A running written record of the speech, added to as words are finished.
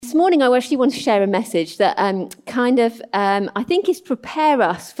this morning I actually want to share a message that I think is prepare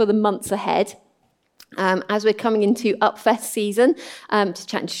us for the months ahead. As we're coming into Upfest season, just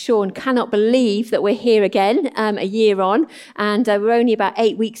chatting to Sean, cannot believe that we're here again a year on, and we're only about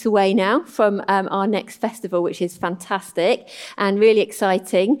 8 weeks away now from our next festival, which is fantastic and really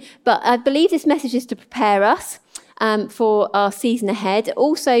exciting. But I believe this message is to prepare us for our season ahead,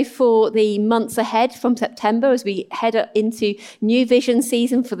 also for the months ahead from September as we head up into New Vision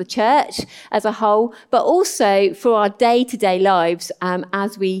season for the church as a whole, but also for our day-to-day lives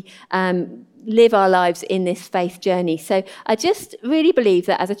as we live our lives in this faith journey. So I just really believe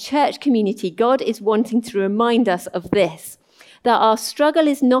that as a church community, God is wanting to remind us of this, that our struggle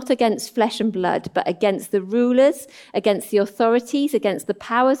is not against flesh and blood, but against the rulers, against the authorities, against the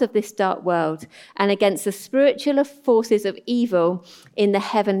powers of this dark world, and against the spiritual forces of evil in the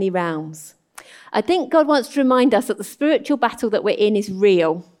heavenly realms. I think God wants to remind us that the spiritual battle that we're in is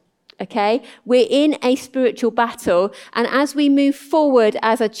real. Okay, we're in a spiritual battle, and as we move forward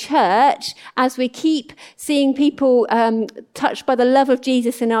as a church, as we keep seeing people touched by the love of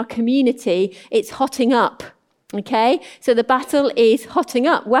Jesus in our community, it's hotting up. Okay, so the battle is hotting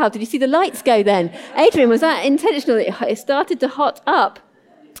up. Wow, did you see the lights go then? Adrian, was that intentional? It started to hot up.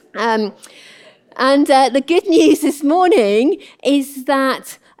 And the good news this morning is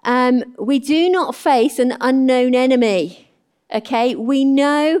that we do not face an unknown enemy. Okay, we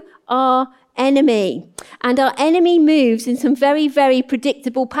know our enemy, and our enemy moves in some very, very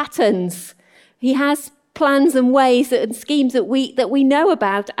predictable patterns. He has plans and ways and schemes that we know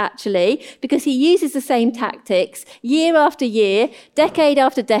about, actually, because he uses the same tactics year after year, decade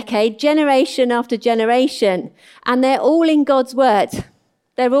after decade, generation after generation, and they're all in God's word.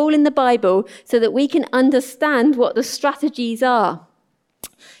 They're all in the Bible so that we can understand what the strategies are.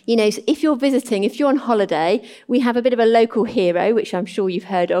 You know, if you're visiting, if you're on holiday, we have a bit of a local hero, which I'm sure you've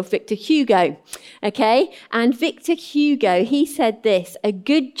heard of, Victor Hugo, okay? And Victor Hugo, he said this: a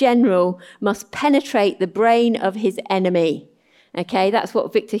good general must penetrate the brain of his enemy. Okay, that's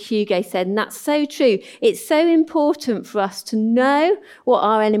what Victor Hugo said, and that's so true. It's so important for us to know what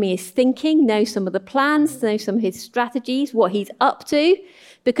our enemy is thinking, know some of the plans, know some of his strategies, what he's up to,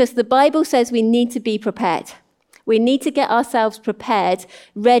 because the Bible says we need to be prepared. We need to get ourselves prepared,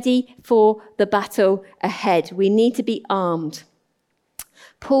 ready for the battle ahead. We need to be armed.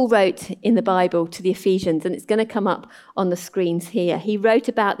 Paul wrote in the Bible to the Ephesians, and it's going to come up on the screens here. He wrote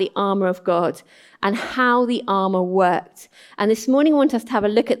about the armour of God and how the armour worked. And this morning I want us to have a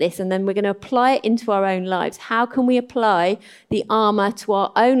look at this, and then we're going to apply it into our own lives. How can we apply the armour to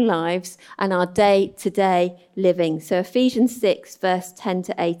our own lives and our day-to-day living? So Ephesians 6, verse 10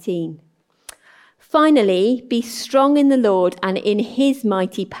 to 18. Finally, be strong in the Lord and in his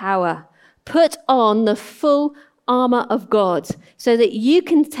mighty power. Put on the full armour of God so that you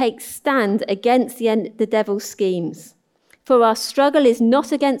can take stand against the devil's schemes. For our struggle is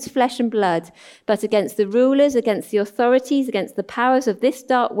not against flesh and blood, but against the rulers, against the authorities, against the powers of this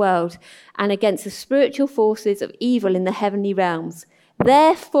dark world, and against the spiritual forces of evil in the heavenly realms.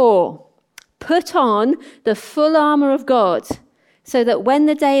 Therefore, put on the full armour of God, so that when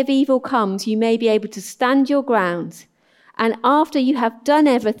the day of evil comes, you may be able to stand your ground. And after you have done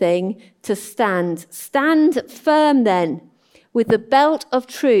everything, to stand. Stand firm then, with the belt of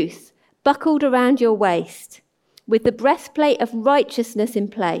truth buckled around your waist, with the breastplate of righteousness in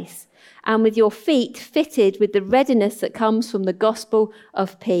place, and with your feet fitted with the readiness that comes from the gospel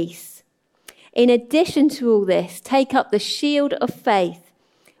of peace. In addition to all this, take up the shield of faith,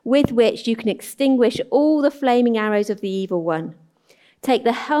 with which you can extinguish all the flaming arrows of the evil one. Take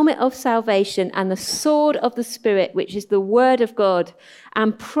the helmet of salvation and the sword of the Spirit, which is the word of God,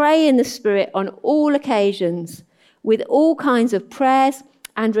 and pray in the Spirit on all occasions, with all kinds of prayers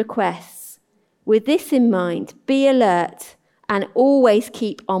and requests. With this in mind, be alert and always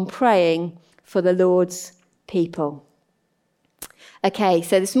keep on praying for the Lord's people. Okay,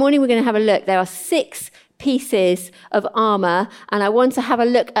 so this morning we're going to have a look. There are 6 pieces of armour, and I want to have a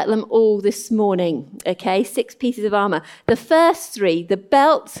look at them all this morning. Okay, 6 pieces of armour. The first 3, the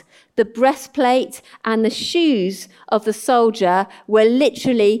belt, the breastplate, and the shoes of the soldier were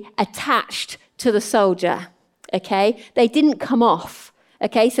literally attached to the soldier. Okay, they didn't come off.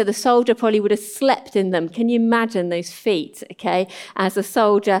 Okay, so the soldier probably would have slept in them. Can you imagine those feet? Okay, as the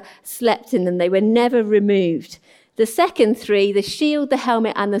soldier slept in them, they were never removed. The second 3, the shield, the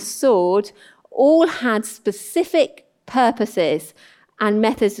helmet, and the sword, all had specific purposes and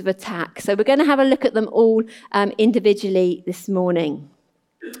methods of attack. So we're going to have a look at them all individually this morning.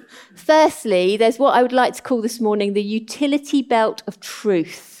 Firstly, there's what I would like to call this morning the utility belt of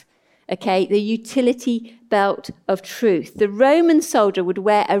truth. Okay, the utility belt of truth. The Roman soldier would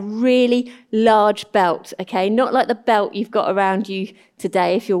wear a really large belt, okay? Not like the belt you've got around you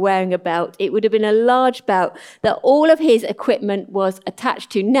today if you're wearing a belt. It would have been a large belt that all of his equipment was attached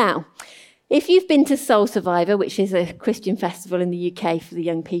to. Now, if you've been to Soul Survivor, which is a Christian festival in the UK for the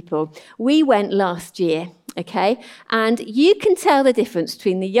young people, we went last year, okay? And you can tell the difference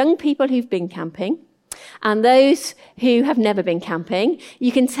between the young people who've been camping and those who have never been camping.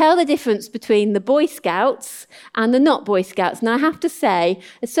 You can tell the difference between the Boy Scouts and the not Boy Scouts. And I have to say,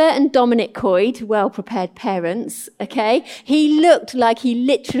 a certain Dominic Coyd, well-prepared parents, okay, he looked like he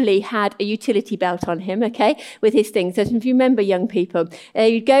literally had a utility belt on him, okay, with his things. So if you remember, young people,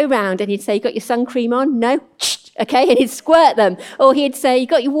 you'd go round and he'd say, you got your sun cream on? No? Okay, and he'd squirt them. Or he'd say, you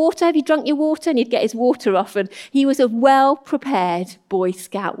got your water? Have you drunk your water? And he'd get his water off. And he was a well-prepared Boy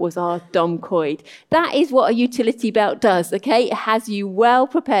Scout, was our Dom Coyd. That is what a utility belt does, okay? It has you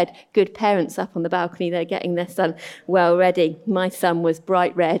well-prepared. Good parents up on the balcony, they're getting their son well ready. My son was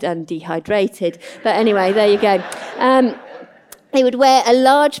bright red and dehydrated. But anyway, there you go. They would wear a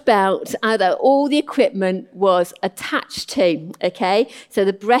large belt that all the equipment was attached to, okay? So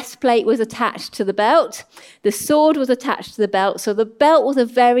the breastplate was attached to the belt. The sword was attached to the belt. So the belt was a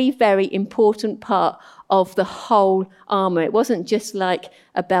very, very important part of the whole armour. It wasn't just like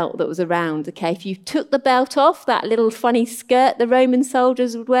a belt that was around, okay? If you took the belt off, that little funny skirt the Roman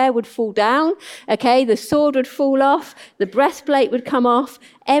soldiers would wear would fall down, okay? The sword would fall off. The breastplate would come off.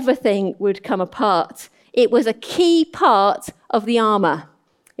 Everything would come apart. It was a key part of the armour.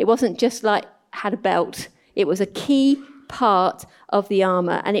 It wasn't just like had a belt. It was a key part of the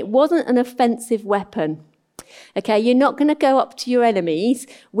armour. And it wasn't an offensive weapon. Okay, you're not going to go up to your enemies,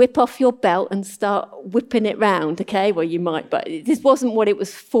 whip off your belt and start whipping it round, okay? Well, you might, but this wasn't what it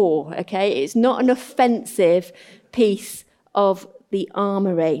was for, okay? It's not an offensive piece of the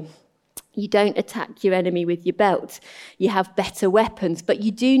armoury. You don't attack your enemy with your belt. You have better weapons, but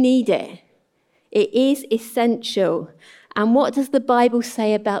you do need it. It is essential. And what does the Bible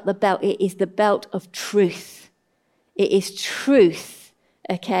say about the belt? It is the belt of truth. It is truth,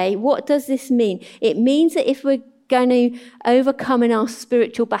 okay? What does this mean? It means that if we're going to overcome in our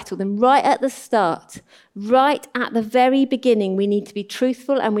spiritual battle, then right at the start, right at the very beginning, we need to be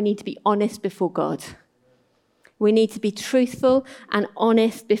truthful and we need to be honest before God. We need to be truthful and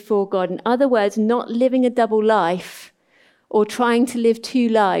honest before God. In other words, not living a double life or trying to live two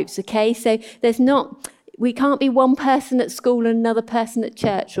lives, okay? So we can't be one person at school and another person at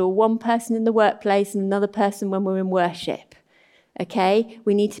church, or one person in the workplace and another person when we're in worship, okay?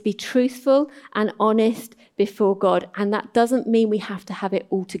 We need to be truthful and honest before God, and that doesn't mean we have to have it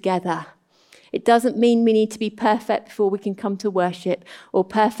all together. It doesn't mean we need to be perfect before we can come to worship, or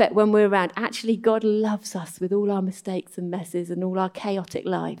perfect when we're around. Actually, God loves us with all our mistakes and messes and all our chaotic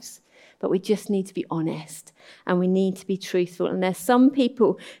lives. But we just need to be honest and we need to be truthful. And there's some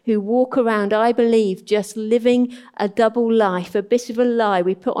people who walk around, I believe, just living a double life, a bit of a lie.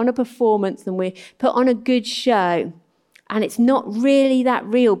 We put on a performance and we put on a good show. And it's not really that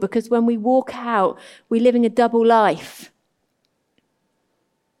real, because when we walk out, we're living a double life.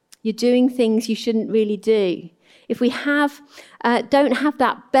 You're doing things you shouldn't really do. If we don't have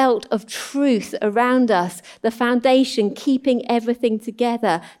that belt of truth around us, the foundation keeping everything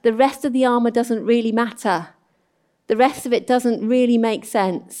together, the rest of the armour doesn't really matter. The rest of it doesn't really make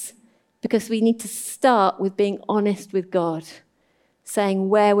sense, because we need to start with being honest with God, saying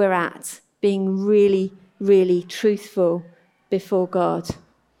where we're at, being really, really truthful before God.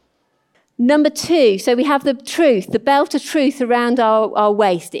 Number 2, so we have the truth, the belt of truth around our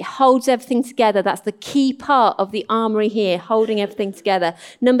waist. It holds everything together. That's the key part of the armoury here, holding everything together.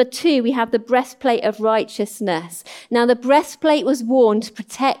 Number 2, we have the breastplate of righteousness. Now, the breastplate was worn to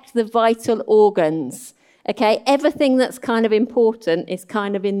protect the vital organs. Okay, everything that's kind of important is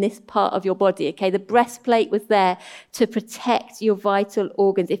kind of in this part of your body. Okay, the breastplate was there to protect your vital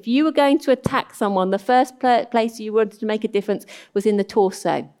organs. If you were going to attack someone, the first place you wanted to make a difference was in the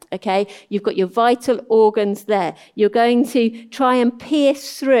torso. Okay, you've got your vital organs there. You're going to try and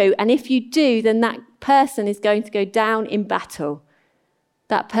pierce through. And if you do, then that person is going to go down in battle.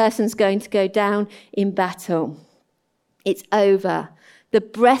 That person's going to go down in battle. It's over. The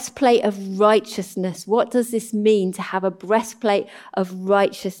breastplate of righteousness. What does this mean to have a breastplate of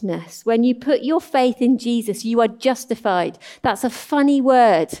righteousness? When you put your faith in Jesus, you are justified. That's a funny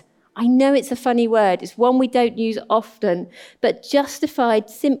word. I know it's a funny word. It's one we don't use often. But justified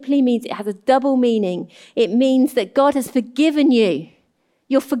simply means it has a double meaning. It means that God has forgiven you.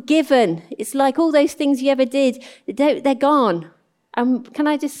 You're forgiven. It's like all those things you ever did, they're gone. And can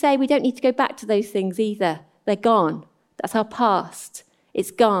I just say, we don't need to go back to those things either. They're gone. That's our past. It's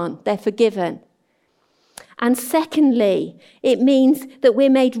gone. They're forgiven. And secondly, it means that we're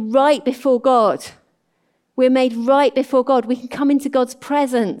made right before God. We're made right before God. We can come into God's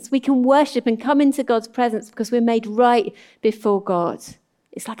presence. We can worship and come into God's presence because we're made right before God.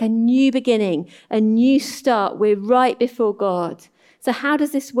 It's like a new beginning, a new start. We're right before God. So how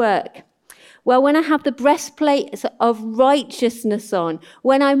does this work? Well, when I have the breastplate of righteousness on,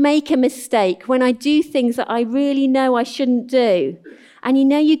 when I make a mistake, when I do things that I really know I shouldn't do, and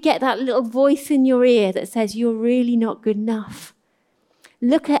you get that little voice in your ear that says, you're really not good enough.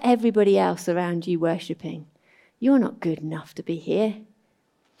 Look at everybody else around you worshipping. You're not good enough to be here.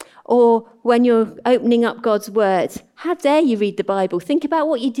 Or when you're opening up God's word, how dare you read the Bible? Think about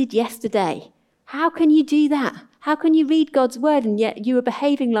what you did yesterday. How can you do that? How can you read God's word and yet you were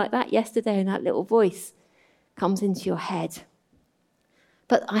behaving like that yesterday and that little voice comes into your head?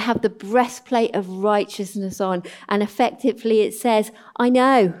 But I have the breastplate of righteousness on, and effectively it says, I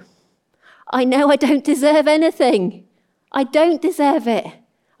know I don't deserve anything. I don't deserve it.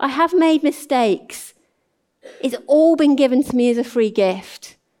 I have made mistakes. It's all been given to me as a free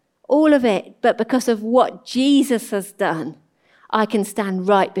gift. All of it. But because of what Jesus has done, I can stand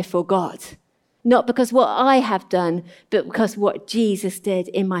right before God. Not because what I have done, but because what Jesus did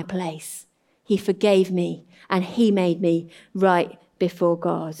in my place. He forgave me and he made me right before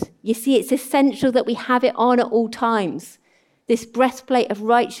God. You see, it's essential that we have it on at all times. This breastplate of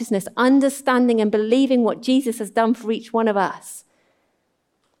righteousness, understanding and believing what Jesus has done for each one of us.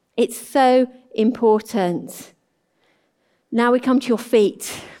 It's so important. Now we come to your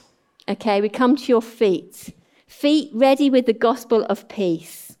feet. Okay, we come to your feet. Feet ready with the gospel of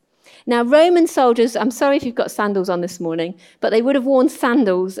peace. Now, Roman soldiers, I'm sorry if you've got sandals on this morning, but they would have worn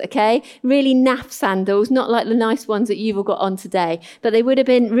sandals, okay? Really naff sandals, not like the nice ones that you've all got on today, but they would have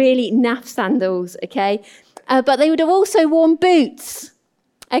been really naff sandals, okay? But they would have also worn boots,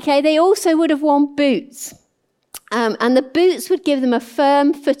 okay? They also would have worn boots. And the boots would give them a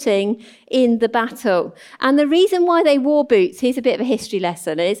firm footing in the battle. And the reason why they wore boots, here's a bit of a history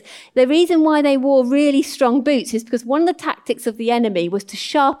lesson, is the reason why they wore really strong boots is because one of the tactics of the enemy was to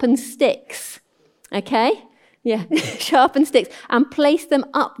sharpen sticks, okay? Yeah, sharpen sticks and place them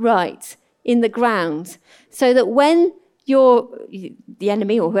upright in the ground so that when the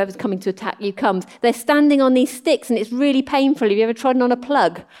enemy or whoever's coming to attack you comes, they're standing on these sticks and it's really painful. Have you ever trodden on a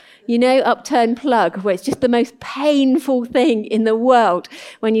plug? Upturned plug, where it's just the most painful thing in the world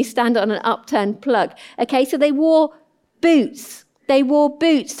when you stand on an upturned plug. Okay, so they wore boots. They wore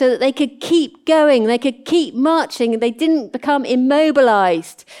boots so that they could keep going. They could keep marching and they didn't become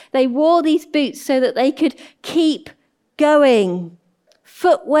immobilized. They wore these boots so that they could keep going.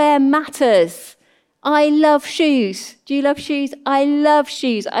 Footwear matters. I love shoes. Do you love shoes? I love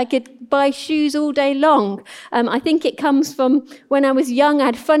shoes. I could buy shoes all day long. I think it comes from when I was young, I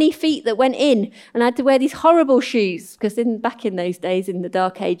had funny feet that went in and I had to wear these horrible shoes because back in those days, in the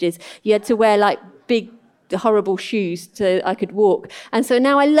dark ages, you had to wear like big, horrible shoes so I could walk. And so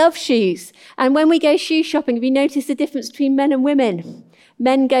now I love shoes. And when we go shoe shopping, have you noticed the difference between men and women?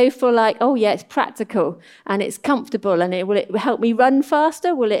 Men go for like, oh yeah, it's practical and it's comfortable and will it help me run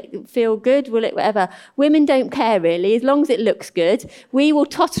faster? Will it feel good? Will it whatever? Women don't care really, as long as it looks good. We will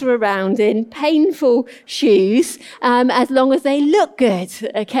totter around in painful shoes as long as they look good,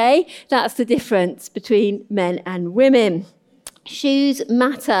 okay? That's the difference between men and women. Shoes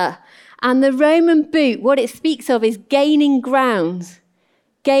matter. And the Roman boot, what it speaks of is gaining ground.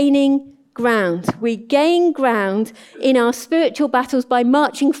 Gaining ground. We gain ground in our spiritual battles by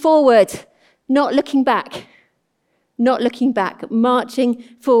marching forward, not looking back. Not looking back, marching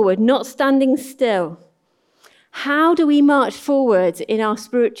forward, not standing still. How do we march forward in our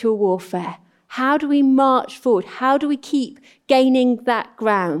spiritual warfare? How do we march forward? How do we keep gaining that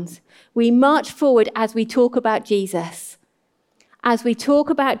ground? We march forward as we talk about Jesus. As we talk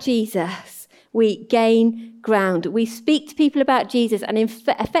about Jesus, we gain ground. We speak to people about Jesus and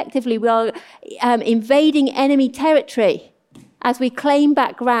effectively we are invading enemy territory as we claim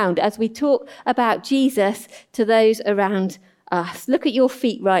back ground, as we talk about Jesus to those around us. Look at your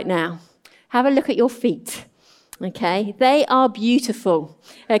feet right now. Have a look at your feet. Okay, they are beautiful.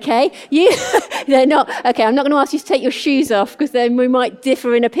 Okay, they're not. Okay, I'm not going to ask you to take your shoes off because then we might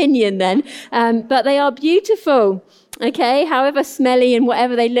differ in opinion then. But they are beautiful. Okay, however smelly and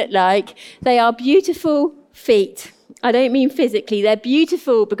whatever they look like, they are beautiful feet. I don't mean physically. They're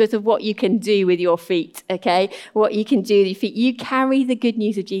beautiful because of what you can do with your feet. Okay, what you can do with your feet. You carry the good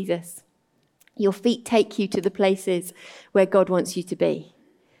news of Jesus. Your feet take you to the places where God wants you to be.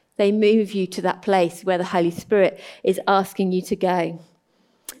 They move you to that place where the Holy Spirit is asking you to go.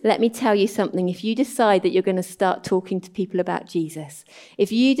 let me tell you something. If you decide that you're going to start talking to people about Jesus,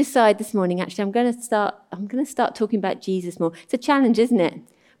 if you decide this morning, actually, I'm going to start talking about Jesus more. It's a challenge, isn't it?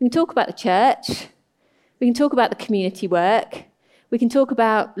 We can talk about the church. We can talk about the community work. We can talk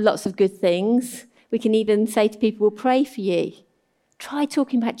about lots of good things. We can even say to people, we'll pray for you. Try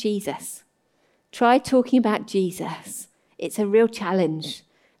talking about Jesus. Try talking about Jesus. It's a real challenge,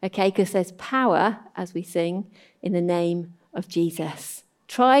 okay? Because there's power, as we sing, in the name of Jesus.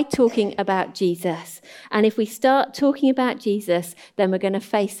 Try talking about Jesus. And if we start talking about Jesus, then we're going to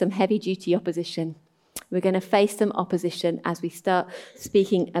face some heavy-duty opposition. We're going to face some opposition as we start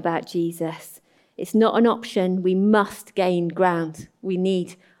speaking about Jesus. It's not an option. We must gain ground. We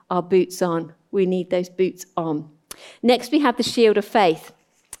need our boots on. We need those boots on. Next, we have the shield of faith.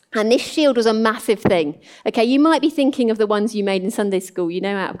 And this shield was a massive thing. Okay, you might be thinking of the ones you made in Sunday school,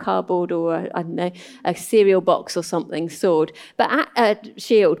 out of cardboard or, a cereal box or something, shield. But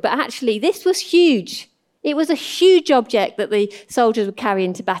actually, this was huge. It was a huge object that the soldiers would carry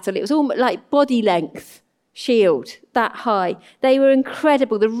into battle. It was almost like body length shield, that high. They were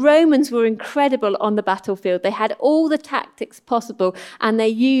incredible. The Romans were incredible on the battlefield. They had all the tactics possible, and they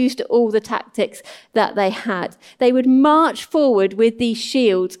used all the tactics that they had. They would march forward with these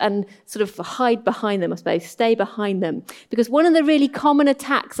shields and sort of hide behind them, I suppose, stay behind them. Because one of the really common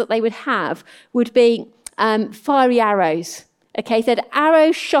attacks that they would have would be fiery arrows. Okay, so the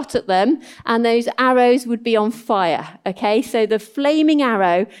arrows shot at them, and those arrows would be on fire. Okay, so the flaming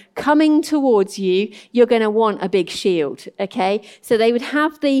arrow coming towards you, you're going to want a big shield. Okay, so they would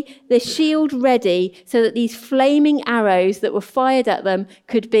have the shield ready so that these flaming arrows that were fired at them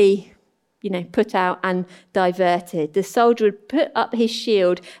could be, put out and diverted. The soldier would put up his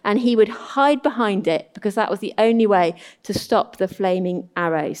shield and he would hide behind it because that was the only way to stop the flaming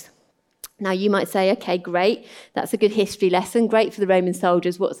arrows. Now, you might say, okay, great, that's a good history lesson, great for the Roman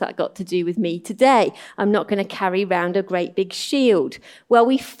soldiers. What's that got to do with me today? I'm not going to carry around a great big shield. Well,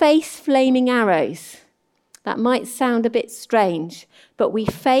 we face flaming arrows. That might sound a bit strange, but we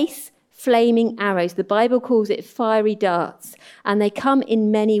face flaming arrows. The Bible calls it fiery darts, and they come in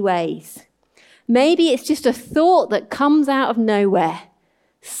many ways. Maybe it's just a thought that comes out of nowhere.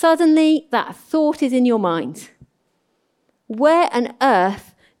 Suddenly, that thought is in your mind. Where on earth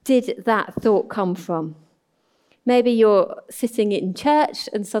did that thought come from? Maybe you're sitting in church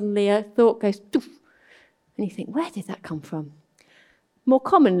and suddenly a thought goes, doof, and you think, where did that come from? More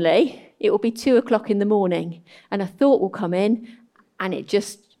commonly, it will be 2:00 in the morning and a thought will come in and it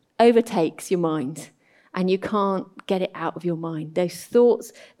just overtakes your mind and you can't get it out of your mind. Those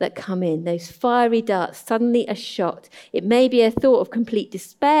thoughts that come in, those fiery darts, suddenly a shot. It may be a thought of complete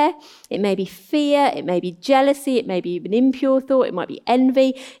despair. It may be fear. It may be jealousy. It may be even impure thought. It might be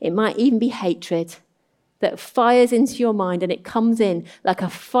envy. It might even be hatred that fires into your mind and it comes in like a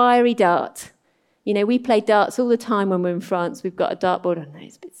fiery dart. We play darts all the time when we're in France. We've got a dartboard. I know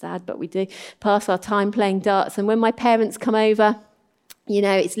it's a bit sad, but we do pass our time playing darts. And when my parents come over,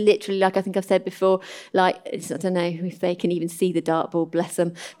 it's literally, like I think I've said before, I don't know if they can even see the dartboard, bless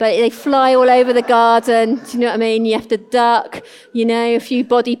them, but they fly all over the garden. Do you know what I mean? You have to duck, a few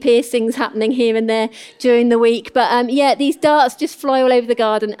body piercings happening here and there during the week. But these darts just fly all over the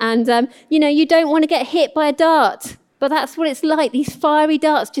garden. And, you don't want to get hit by a dart, but that's what it's like. These fiery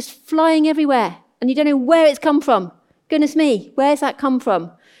darts just flying everywhere. And you don't know where it's come from. Goodness me, where's that come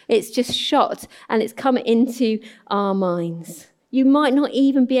from? It's just shot and it's come into our minds. You might not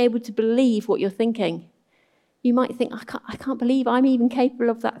even be able to believe what you're thinking. You might think, I can't believe I'm even capable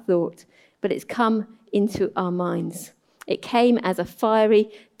of that thought. But it's come into our minds. It came as a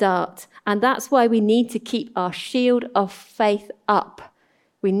fiery dart. And that's why we need to keep our shield of faith up.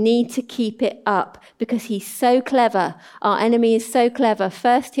 We need to keep it up because he's so clever. Our enemy is so clever.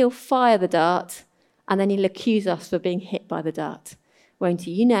 First, he'll fire the dart and then he'll accuse us for being hit by the dart. Won't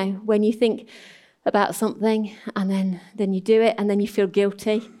he? When you think about something and then you do it and then you feel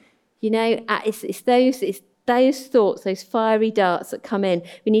guilty. It's those thoughts, those fiery darts that come in.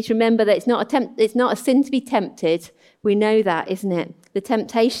 We need to remember that it's not a sin to be tempted. We know that, isn't it? The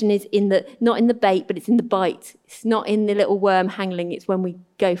temptation is not in the bait, but it's in the bite. It's not in the little worm hanging. It's when we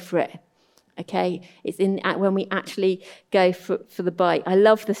go for it. Okay, it's when we actually go for the bite. I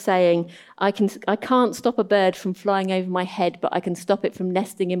love the saying, I can't stop a bird from flying over my head, but I can stop it from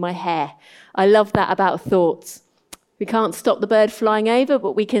nesting in my hair. I love that about thoughts. We can't stop the bird flying over,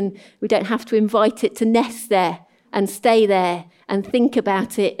 but we don't have to invite it to nest there and stay there and think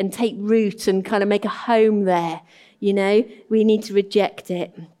about it and take root and kind of make a home there. We need to reject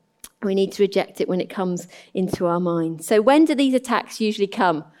it. We need to reject it when it comes into our mind. So when do these attacks usually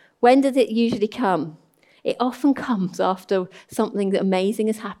come? When does it usually come? It often comes after something amazing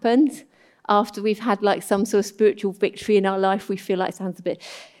has happened, after we've had like some sort of spiritual victory in our life. We feel like, it sounds a bit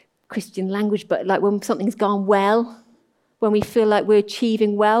Christian language, but like when something's gone well, when we feel like we're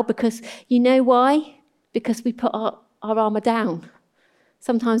achieving well, because you know why? Because we put our armour down.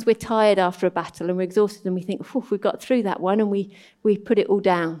 Sometimes we're tired after a battle and we're exhausted and we think, we've got through that one, and we put it all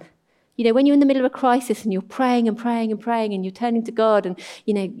down. You know, when you're in the middle of a crisis and you're praying and praying and praying and you're turning to God and,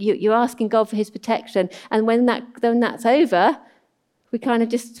 you know, you're asking God for his protection, and when that's over, we kind of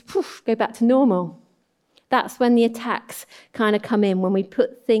just go back to normal. That's when the attacks kind of come in, when we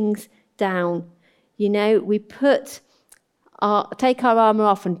put things down. You know, we take our armour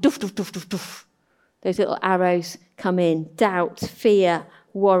off and doof, doof, doof, doof, doof. Those little arrows come in. Doubt, fear,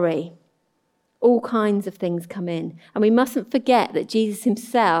 worry. All kinds of things come in. And we mustn't forget that Jesus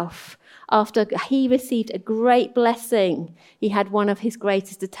himself, after he received a great blessing, he had one of his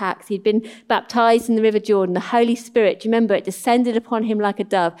greatest attacks. He'd been baptized in the River Jordan. The Holy Spirit, do you remember, it descended upon him like a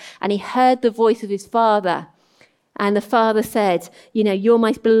dove, and he heard the voice of his Father. And the Father said, you know, you're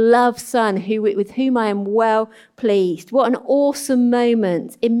my beloved Son, with whom I am well pleased. What an awesome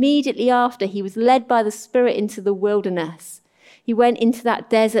moment. Immediately after, he was led by the Spirit into the wilderness. He went into that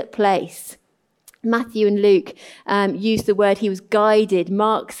desert place. Matthew and Luke used the word he was guided.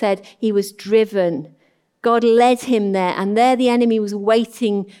 Mark said he was driven. God led him there, and there the enemy was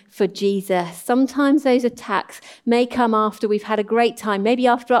waiting for Jesus. Sometimes those attacks may come after we've had a great time, maybe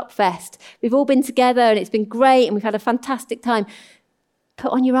after Upfest. We've all been together and it's been great and we've had a fantastic time.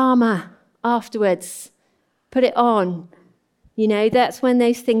 Put on your armour afterwards. Put it on. You know, that's when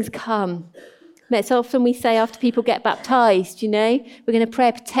those things come. It's often we say after people get baptized, you know, we're going to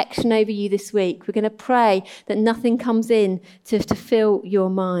pray protection over you this week. We're going to pray that nothing comes in to fill your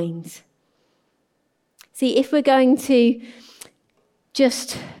mind. See, if we're going to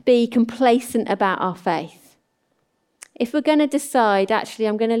just be complacent about our faith, if we're going to decide, actually,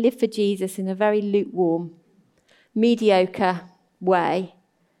 I'm going to live for Jesus in a very lukewarm, mediocre way,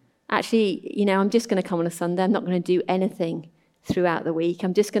 actually, you know, I'm just going to come on a Sunday. I'm not going to do anything throughout the week.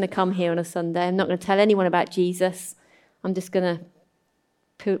 I'm just going to come here on a Sunday. I'm not going to tell anyone about Jesus. I'm just going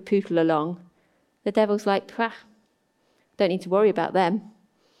to pootle along. The devil's like, don't need to worry about them.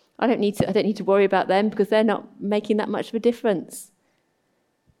 I don't need to worry about them because they're not making that much of a difference.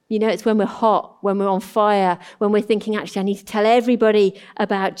 You know, it's when we're hot, when we're on fire, when we're thinking, actually, I need to tell everybody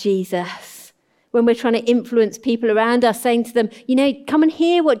about Jesus. When we're trying to influence people around us, saying to them, you know, come and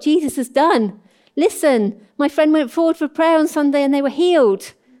hear what Jesus has done. Listen, my friend went forward for prayer on Sunday and they were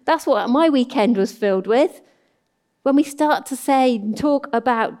healed. That's what my weekend was filled with. When we start to say and talk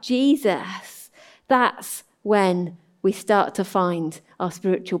about Jesus, that's when we start to find our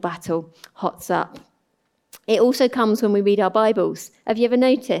spiritual battle hots up. It also comes when we read our Bibles. Have you ever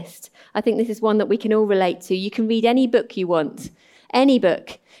noticed? I think this is one that we can all relate to. You can read any book you want, any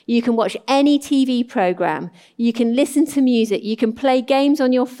book. You can watch any TV program. You can listen to music. You can play games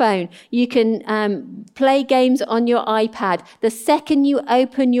on your phone. You can play games on your iPad. The second you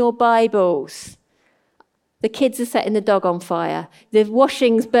open your Bibles, the kids are setting the dog on fire. The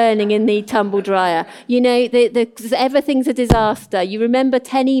washing's burning in the tumble dryer. You know, everything's a disaster. You remember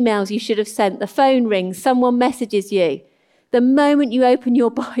 10 emails you should have sent. The phone rings. Someone messages you. The moment you open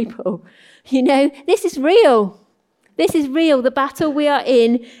your Bible, you know, this is real. This is real. The battle we are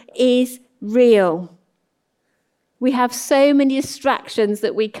in is real. We have so many distractions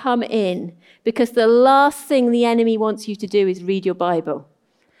that we come in because the last thing the enemy wants you to do is read your Bible.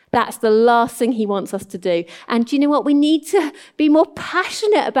 That's the last thing he wants us to do. And do you know what? We need to be more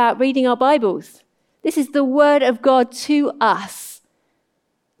passionate about reading our Bibles. This is the word of God to us.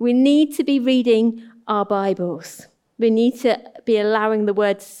 We need to be reading our Bibles. We need to be allowing the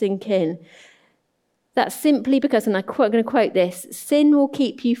word to sink in. That's simply because, and I'm going to quote this, sin will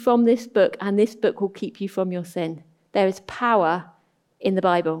keep you from this book and this book will keep you from your sin. There is power in the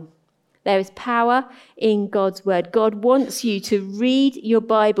Bible. There is power in God's word. God wants you to read your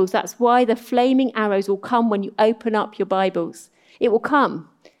Bibles. That's why the flaming arrows will come when you open up your Bibles. It will come.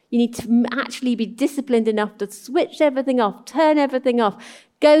 You need to actually be disciplined enough to switch everything off, turn everything off,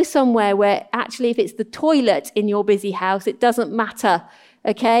 go somewhere where actually if it's the toilet in your busy house, it doesn't matter,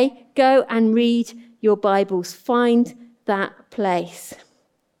 okay? Go and read your Bibles. Find that place.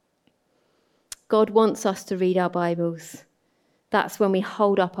 God wants us to read our Bibles. That's when we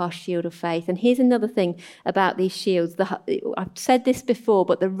hold up our shield of faith. And here's another thing about these shields. I've said this before,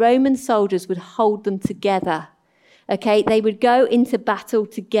 but the Roman soldiers would hold them together. Okay, they would go into battle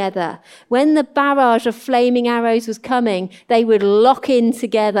together. When the barrage of flaming arrows was coming, they would lock in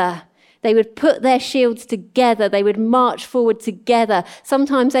together. They would put their shields together. They would march forward together.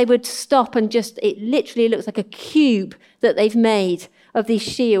 Sometimes they would stop and it literally looks like a cube that they've made of these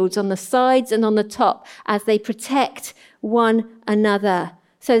shields on the sides and on the top as they protect one another.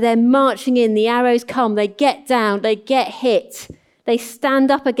 So they're marching in, the arrows come, they get down, they get hit. They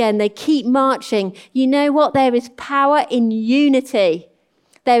stand up again, they keep marching. You know what? There is power in unity.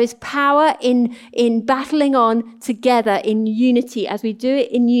 There is power in battling on together in unity as we do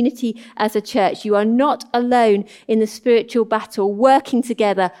it in unity as a church. You are not alone in the spiritual battle, working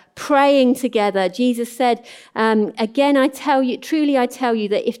together, praying together. Jesus said, again, I tell you, truly I tell you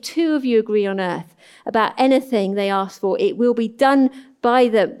that if two of you agree on earth about anything they ask for, it will be done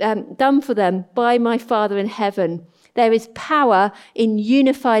for them by my Father in heaven. There is power in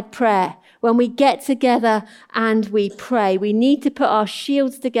unified prayer. When we get together and we pray, we need to put our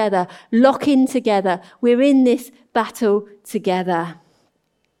shields together, lock in together. We're in this battle together.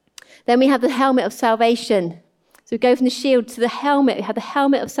 Then we have the helmet of salvation. So we go from the shield to the helmet. We have the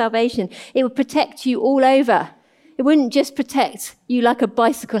helmet of salvation. It would protect you all over. It wouldn't just protect you like a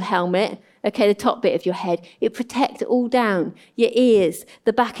bicycle helmet, okay, the top bit of your head. It would protect all down, your ears,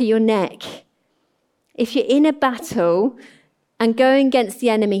 the back of your neck. If you're in a battle and going against the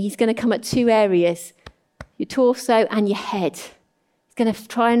enemy, he's going to come at two areas, your torso and your head. He's going to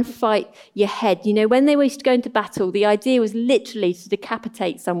try and fight your head. You know, when they used to go into battle, the idea was literally to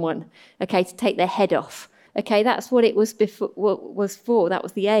decapitate someone, okay, to take their head off. Okay, that's what it was for. That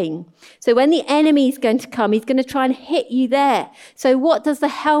was the aim. So when the enemy is going to come, he's going to try and hit you there. So what does the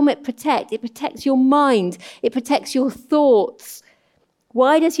helmet protect? It protects your mind. It protects your thoughts.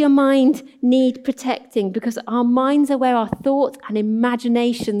 Why does your mind need protecting? Because our minds are where our thoughts and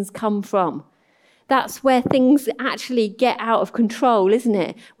imaginations come from. That's where things actually get out of control, isn't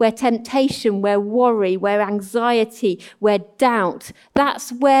it? Where temptation, where worry, where anxiety, where doubt.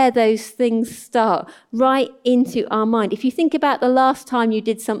 That's where those things start, right into our mind. If you think about the last time you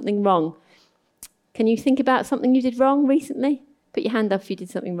did something wrong, can you think about something you did wrong recently? Put your hand up if you did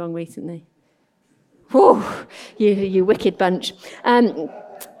something wrong recently. Whoa, you wicked bunch.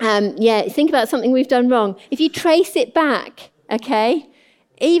 Think about something we've done wrong. If you trace it back, okay,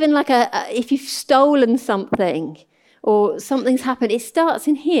 even like if you've stolen something or something's happened, it starts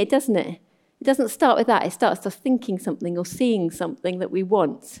in here, doesn't it? It doesn't start with that. It starts us thinking something or seeing something that we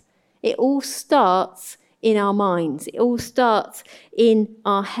want. It all starts in our minds. It all starts in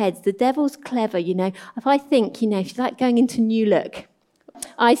our heads. The devil's clever, you know. If I think, if you like going into New Look,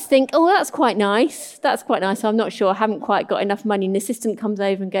 I think, oh, that's quite nice. That's quite nice. I'm not sure. I haven't quite got enough money. And the assistant comes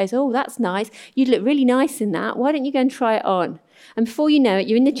over and goes, oh, that's nice. You'd look really nice in that. Why don't you go and try it on? And before you know it,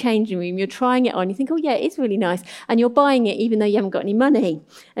 you're in the changing room. You're trying it on. You think, oh, yeah, it's really nice. And you're buying it even though you haven't got any money.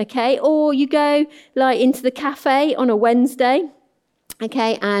 Okay? Or you go into the cafe on a Wednesday.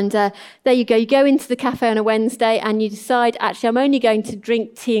 Okay, and there you go. You go into the cafe on a Wednesday and you decide, actually, I'm only going to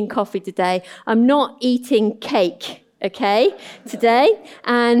drink tea and coffee today. I'm not eating cake. Okay, today,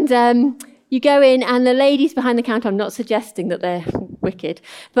 and you go in, and the ladies behind the counter, I'm not suggesting that they're wicked,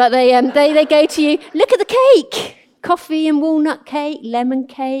 but they go to you, look at the cake, coffee and walnut cake, lemon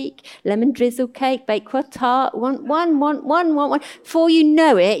drizzle cake, Bakewell tart, one. Before you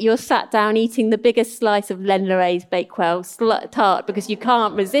know it, you're sat down eating the biggest slice of Len Loray's Bakewell tart because you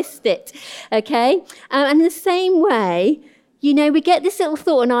can't resist it, okay? And in the same way, we get this little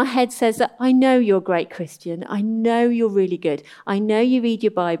thought in our head says that I know you're a great Christian. I know you're really good. I know you read your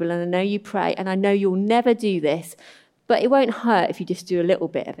Bible and I know you pray and I know you'll never do this, but it won't hurt if you just do a little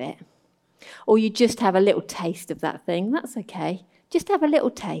bit of it. Or you just have a little taste of that thing. That's okay. Just have a little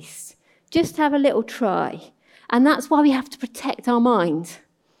taste. Just have a little try. And that's why we have to protect our mind.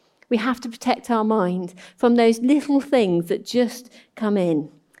 We have to protect our mind from those little things that just come in.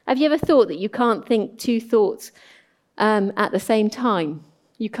 Have you ever thought that you can't think two thoughts at the same time?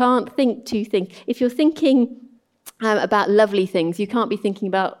 You can't think two things. If you're thinking about lovely things, you can't be thinking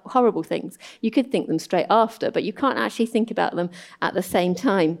about horrible things. You could think them straight after, but you can't actually think about them at the same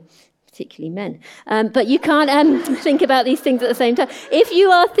time, particularly men. But you can't think about these things at the same time. If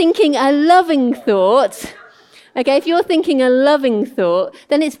you are thinking a loving thought, okay, if you're thinking a loving thought,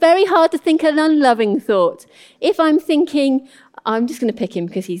 then it's very hard to think an unloving thought. If I'm thinking, I'm just going to pick him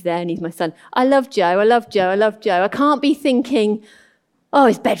because he's there and he's my son. I love Joe. I can't be thinking, oh,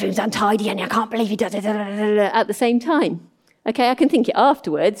 his bedroom's untidy and I can't believe he does it at the same time. Okay, I can think it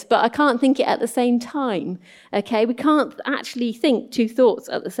afterwards, but I can't think it at the same time. Okay, we can't actually think two thoughts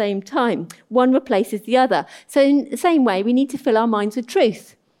at the same time. One replaces the other. So in the same way, we need to fill our minds with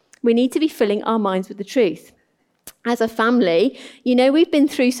truth. We need to be filling our minds with the truth. as a family, we've been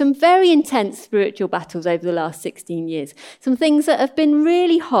through some very intense spiritual battles over the last 16 years. Some things that have been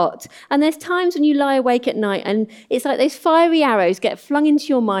really hot. And there's times when you lie awake at night and it's like those fiery arrows get flung into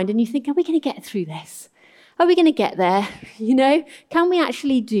your mind and you think, are we going to get through this? Are we going to get there? Can we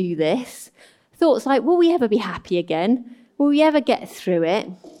actually do this? Thoughts like, will we ever be happy again? Will we ever get through it?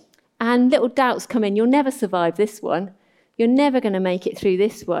 And little doubts come in. You'll never survive this one. You're never going to make it through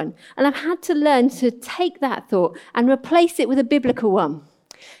this one. And I've had to learn to take that thought and replace it with a biblical one.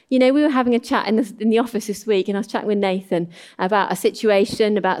 We were having a chat in the office this week, and I was chatting with Nathan about a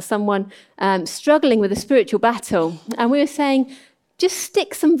situation, about someone struggling with a spiritual battle. And we were saying, just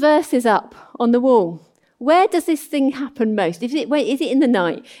stick some verses up on the wall. Where does this thing happen most? Is it in the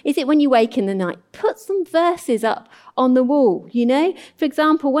night? Is it when you wake in the night? Put some verses up on the wall, For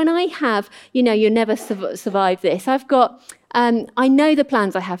example, when I have, you'll never survive this. I've got, I know the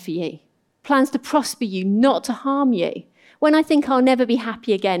plans I have for you. Plans to prosper you, not to harm you. When I think I'll never be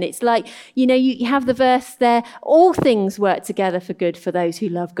happy again, it's like, you have the verse there, all things work together for good for those who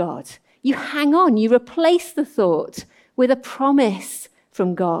love God. You hang on, you replace the thought with a promise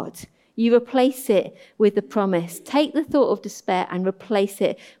from God. You replace it with the promise. Take the thought of despair and replace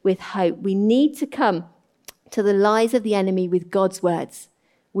it with hope. We need to come to the lies of the enemy with God's words.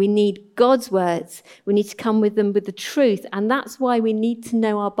 We need God's words. We need to come with them with the truth. And that's why we need to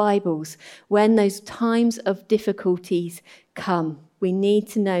know our Bibles when those times of difficulties come. We need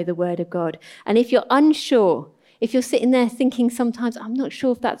to know the word of God. And if you're unsure, if you're sitting there thinking sometimes, I'm not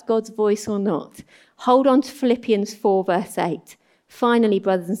sure if that's God's voice or not, hold on to Philippians 4 verse 8. Finally,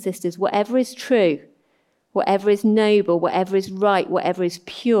 brothers and sisters, whatever is true, whatever is noble, whatever is right, whatever is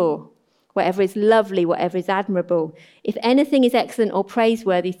pure, whatever is lovely, whatever is admirable, if anything is excellent or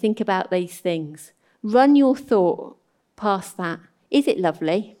praiseworthy, think about these things. Run your thought past that. Is it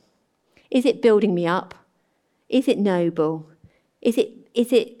lovely? Is it building me up? Is it noble? Is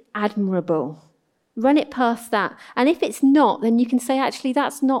it admirable? Run it past that. And if it's not, then you can say, actually,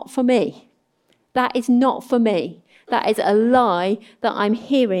 that's not for me. That is not for me. That is a lie that I'm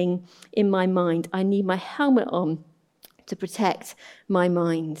hearing in my mind. I need my helmet on to protect my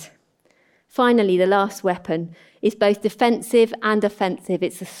mind. Finally, the last weapon is both defensive and offensive.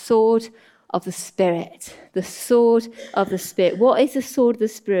 It's the sword of the Spirit. The sword of the Spirit. What is the sword of the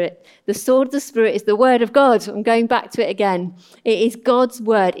Spirit? The sword of the Spirit is the word of God. I'm going back to it again. It is God's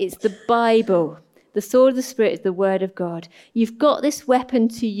word. It's the Bible. The sword of the Spirit is the word of God. You've got this weapon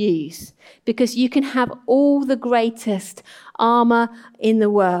to use because you can have all the greatest armor in the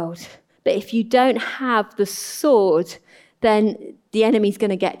world. But if you don't have the sword, then the enemy's going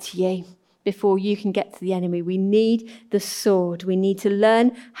to get to you before you can get to the enemy. We need the sword. We need to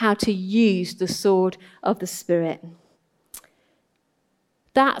learn how to use the sword of the Spirit.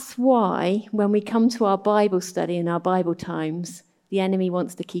 That's why when we come to our Bible study and our Bible times, the enemy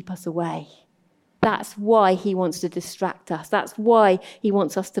wants to keep us away. That's why he wants to distract us. That's why he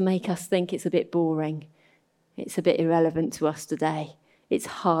wants us to make us think it's a bit boring. It's a bit irrelevant to us today. It's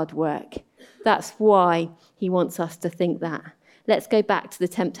hard work. That's why he wants us to think that. Let's go back to the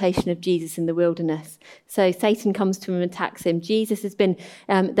temptation of Jesus in the wilderness. So Satan comes to him and attacks him. Jesus has been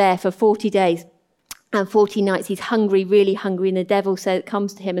there for 40 days and 40 nights. He's hungry, really hungry. And the devil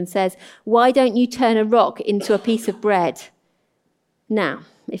comes to him and says, why don't you turn a rock into a piece of bread? Now,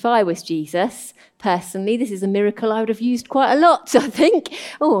 if I was Jesus, personally, this is a miracle I would have used quite a lot, I think.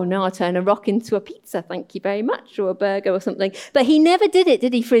 Oh, no, I'll turn a rock into a pizza, thank you very much, or a burger or something. But he never did it,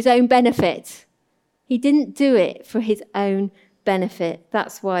 did he, for his own benefit? He didn't do it for his own benefit.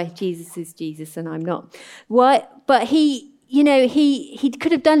 That's why Jesus is Jesus and I'm not. Why? But he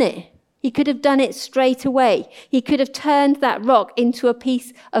could have done it. He could have done it straight away. He could have turned that rock into a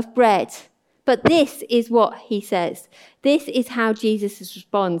piece of bread. But this is what he says. This is how Jesus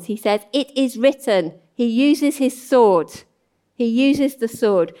responds. He says, it is written. He uses his sword. He uses the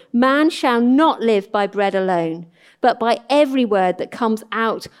sword. Man shall not live by bread alone, but by every word that comes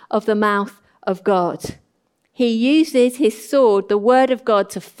out of the mouth of God. He uses his sword, the word of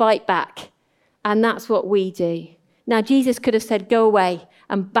God, to fight back. And that's what we do. Now, Jesus could have said, go away,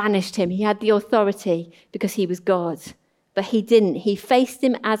 and banished him. He had the authority because he was God. But he didn't. He faced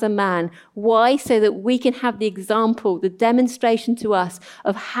him as a man. Why? So that we can have the example, the demonstration to us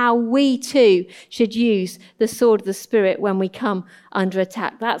of how we too should use the sword of the Spirit when we come under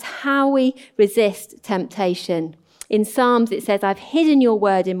attack. That's how we resist temptation. In Psalms, it says, I've hidden your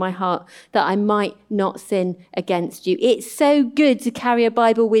word in my heart that I might not sin against you. It's so good to carry a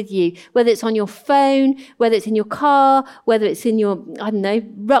Bible with you, whether it's on your phone, whether it's in your car, whether it's in your,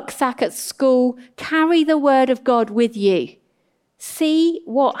 rucksack at school. Carry the word of God with you See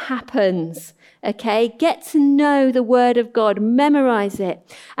what happens, okay? Get to know the Word of God, memorize it.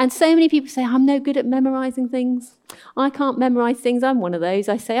 And so many people say, I'm no good at memorizing things. I can't memorize things. I'm one of those.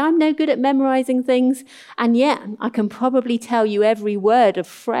 I say, I'm no good at memorizing things. And yet, I can probably tell you every word of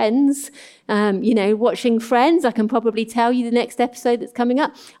Friends. Watching Friends, I can probably tell you the next episode that's coming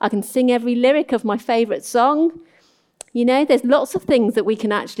up. I can sing every lyric of my favorite song. There's lots of things that we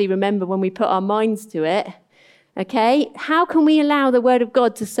can actually remember when we put our minds to it. Okay, how can we allow the Word of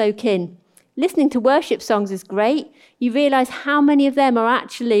God to soak in? Listening to worship songs is great. You realise how many of them are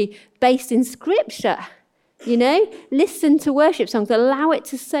actually based in Scripture. Listen to worship songs, allow it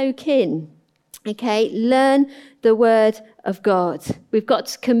to soak in. Okay, learn the Word of God. We've got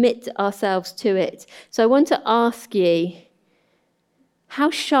to commit ourselves to it. So I want to ask you,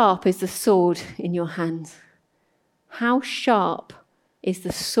 how sharp is the sword in your hand? How sharp is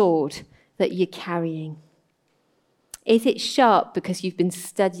the sword that you're carrying? Is it sharp because you've been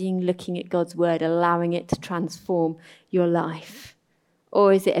studying, looking at God's Word, allowing it to transform your life?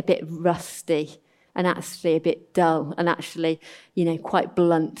 Or is it a bit rusty and actually a bit dull and actually, quite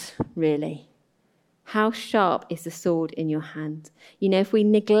blunt, really? How sharp is the sword in your hand? If we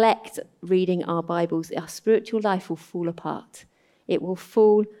neglect reading our Bibles, our spiritual life will fall apart. It will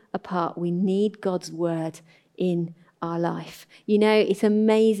fall apart. We need God's Word in our life. It's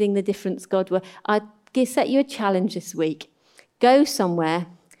amazing the difference God will. I set you a challenge this week. Go somewhere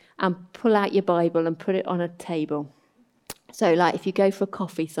and pull out your Bible and put it on a table. So if you go for a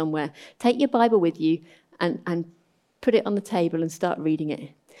coffee somewhere, take your Bible with you and put it on the table and start reading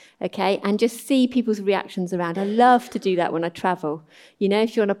it. Okay, and just see people's reactions around. I love to do that when I travel.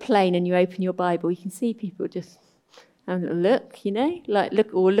 If you're on a plane and you open your Bible, you can see people just look,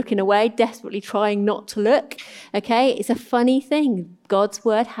 looking away, desperately trying not to look. Okay, it's a funny thing. God's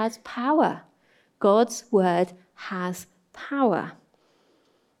Word has power. God's Word has power.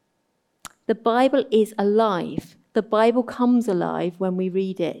 The Bible is alive. The Bible comes alive when we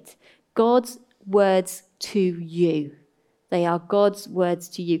read it. God's words to you. They are God's words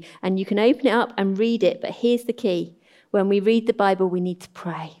to you. And you can open it up and read it, but here's the key. When we read the Bible, we need to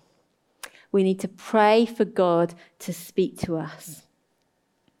pray. We need to pray for God to speak to us.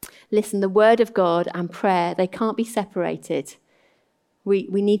 Listen, the Word of God and prayer, they can't be separated. We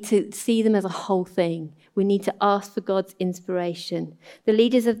need to see them as a whole thing. We need to ask for God's inspiration. The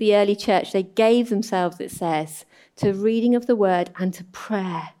leaders of the early church, they gave themselves, it says, to reading of the Word and to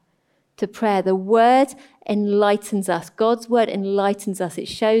prayer. To prayer. The Word enlightens us. God's Word enlightens us. It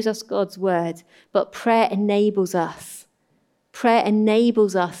shows us God's Word. But prayer enables us. Prayer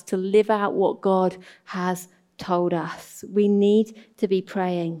enables us to live out what God has told us. We need to be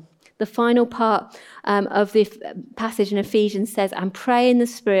praying. The final part of the passage in Ephesians says, and pray in the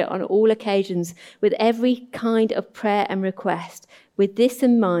Spirit on all occasions with every kind of prayer and request. With this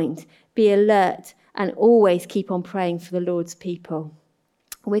in mind, be alert and always keep on praying for the Lord's people.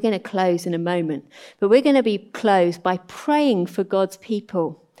 We're going to close in a moment, but we're going to be closed by praying for God's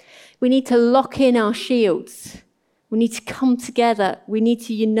people. We need to lock in our shields. We need to come together. We need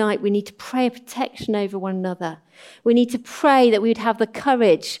to unite. We need to pray a protection over one another. We need to pray that we would have the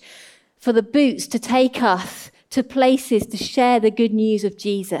courage for the boots to take us to places to share the good news of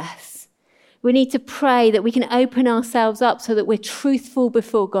Jesus. We need to pray that we can open ourselves up so that we're truthful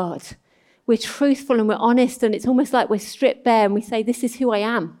before God. We're truthful and we're honest, and it's almost like we're stripped bare and we say, this is who I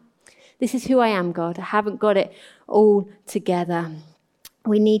am. This is who I am, God. I haven't got it all together.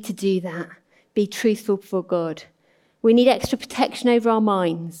 We need to do that. Be truthful before God. We need extra protection over our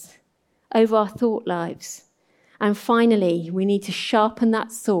minds, over our thought lives. And finally, we need to sharpen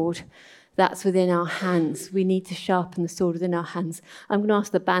that sword that's within our hands. We need to sharpen the sword within our hands. I'm going to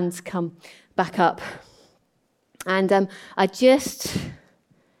ask the band to come back up. And I just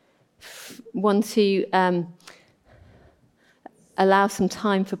want to allow some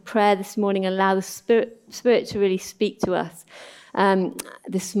time for prayer this morning, allow the Spirit to really speak to us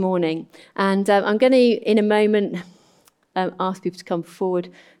this morning. And I'm going to, in a moment, ask people to come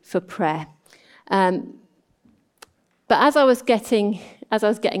forward for prayer. But as I was getting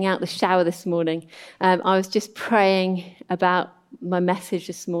out the shower this morning, I was just praying about my message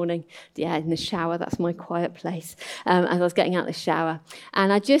this morning. Yeah, in the shower, that's my quiet place. As I was getting out the shower,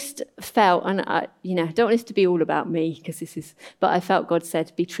 and I just felt, and I don't want this to be all about me but I felt God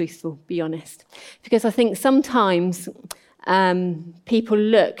said, be truthful, be honest, because I think sometimes people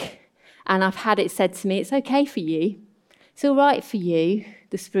look, and I've had it said to me, it's okay for you, it's all right for you,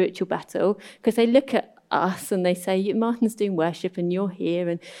 the spiritual battle, because they look at us and they say, Martin's doing worship and you're here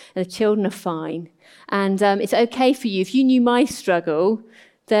and the children are fine. And it's okay for you. If you knew my struggle,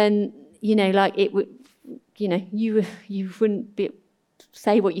 then, you wouldn't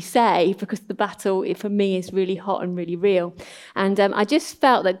say what you say, because the battle, for me, is really hot and really real. And I just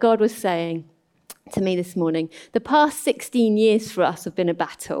felt that God was saying to me this morning, the past 16 years for us have been a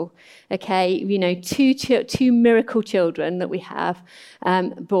battle. Okay, two miracle children that we have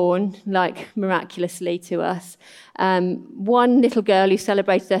born miraculously to us. One little girl who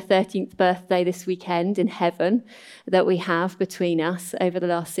celebrated her 13th birthday this weekend in heaven that we have between us over the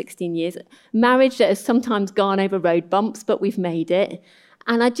last 16 years. Marriage that has sometimes gone over road bumps, but we've made it.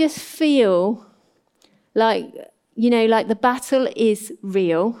 And I just feel like the battle is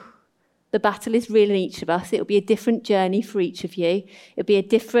real. The battle is real in each of us. It'll be a different journey for each of you. It'll be a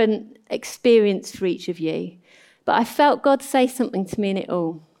different experience for each of you. But I felt God say something to me in it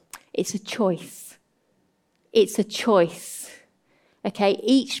all. It's a choice. It's a choice. Okay,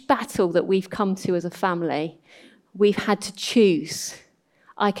 each battle that we've come to as a family, we've had to choose.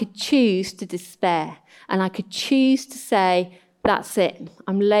 I could choose to despair, and I could choose to say, that's it.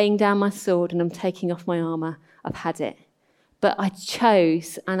 I'm laying down my sword and I'm taking off my armour. I've had it. But I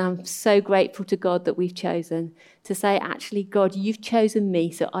chose, and I'm so grateful to God that we've chosen, to say, actually, God, you've chosen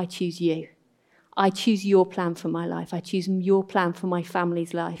me, so I choose you. I choose your plan for my life. I choose your plan for my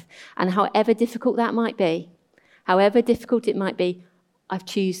family's life. And however difficult that might be, however difficult it might be, I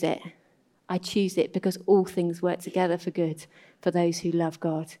choose it. I choose it because all things work together for good for those who love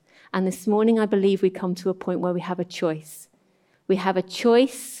God. And this morning, I believe we come to a point where we have a choice. We have a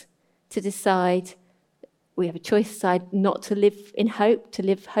choice to decide. We have a choice to decide not to live in hope, to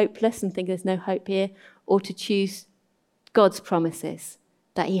live hopeless and think there's no hope here, or to choose God's promises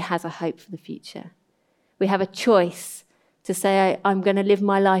that he has a hope for the future. We have a choice to say, I'm going to live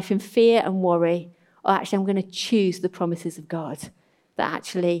my life in fear and worry, or actually I'm going to choose the promises of God, that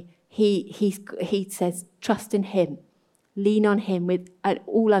actually he says, trust in him, lean on him with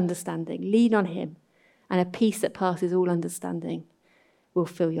all understanding, lean on him, and a peace that passes all understanding will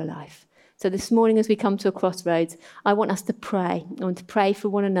fill your life. So this morning, as we come to a crossroads, I want us to pray. I want to pray for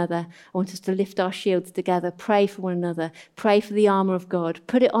one another. I want us to lift our shields together, pray for one another, pray for the armour of God,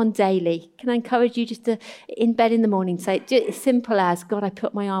 put it on daily. Can I encourage you just to, in bed in the morning, say, do it as simple as, God, I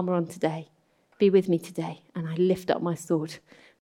put my armour on today. Be with me today. And I lift up my sword